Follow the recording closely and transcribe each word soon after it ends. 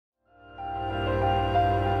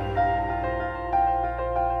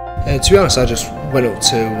To be honest, I just went up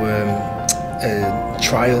to a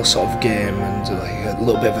trial sort of game and like a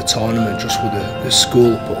little bit of a tournament just with the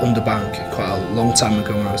school up at Underbank quite a long time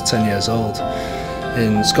ago when I was 10 years old.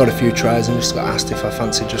 And scored a few tries and just got asked if I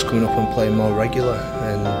fancied just coming up and playing more regular.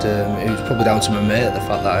 And it was probably down to my mate, the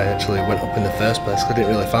fact that I actually went up in the first place, 'cause I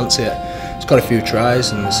didn't really fancy it. Scored a few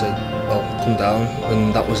tries and they said, well, come down,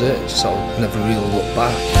 and that was it. Just sort of never really looked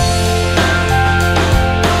back.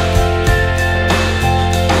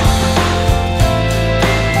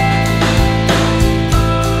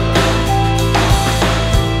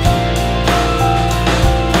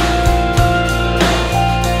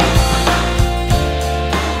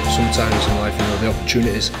 Sometimes in life, the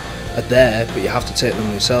opportunities are there, but you have to take them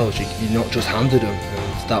yourselves. You're not just handed them,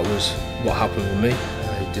 and that was what happened with me.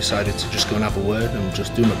 I decided to just go and have a word and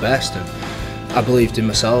just do my best, and I believed in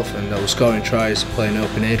myself, and I was scoring tries playing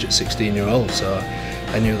open age at 16-year-old, so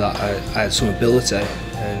I knew that I had some ability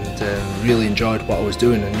and really enjoyed what I was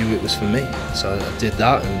doing. I knew it was for me, so I did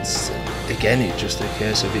that, and again, it's just a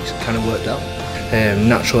case of it kind of worked out.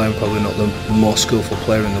 Naturally, I'm probably not the most skillful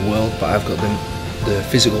player in the world, but I've got the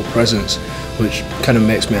physical presence, which kind of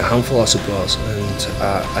makes me a handful, I suppose, and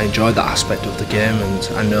I enjoyed that aspect of the game. And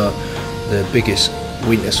I know the biggest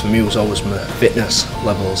weakness for me was always my fitness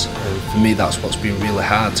levels, and for me that's what's been really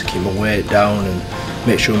hard, to keep my weight down and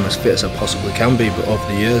make sure I'm as fit as I possibly can be. But over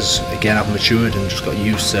the years, again, I've matured and just got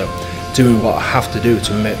used to doing what I have to do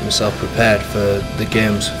to make myself prepared for the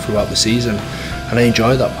games throughout the season, and I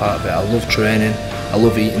enjoy that part of it. I love training, I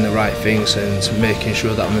love eating the right things and making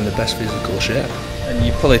sure that I'm in the best physical shape. And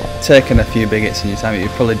you've probably taken a few big hits in your time,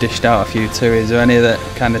 you've probably dished out a few too. Is there any that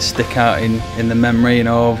kind of stick out in the memory,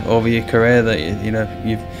 over your career that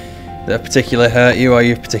that particularly hurt you, or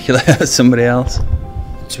you've particularly hurt somebody else?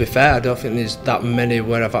 To be fair, I don't think there's that many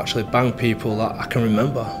where I've actually banged people that I can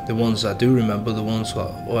remember. The ones I do remember, the ones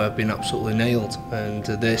where I've been absolutely nailed, and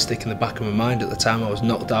they stick in the back of my mind. At the time I was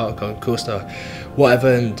knocked out, concussed or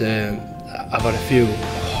whatever, and I've had a few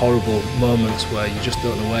horrible moments where you just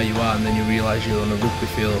don't know where you are, and then you realise you're on a rugby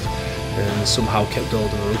field and somehow kept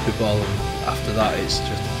hold of a rugby ball, and after that it's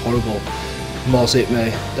just horrible. Moz hit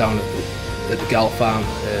me down at the Gal farm,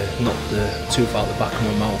 knocked the tooth out the back of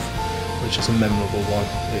my mouth, which is a memorable one.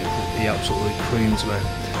 He absolutely creamed me.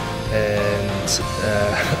 And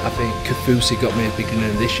I think Kafusi got me at the beginning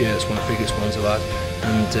of this year. It's one of the biggest ones I've had.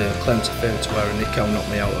 And Clem to Fame to where Nick knocked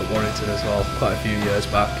me out at Warrington as well, quite a few years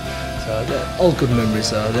back. So all good memories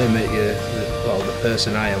though, they make you the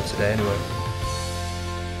person I am today anyway.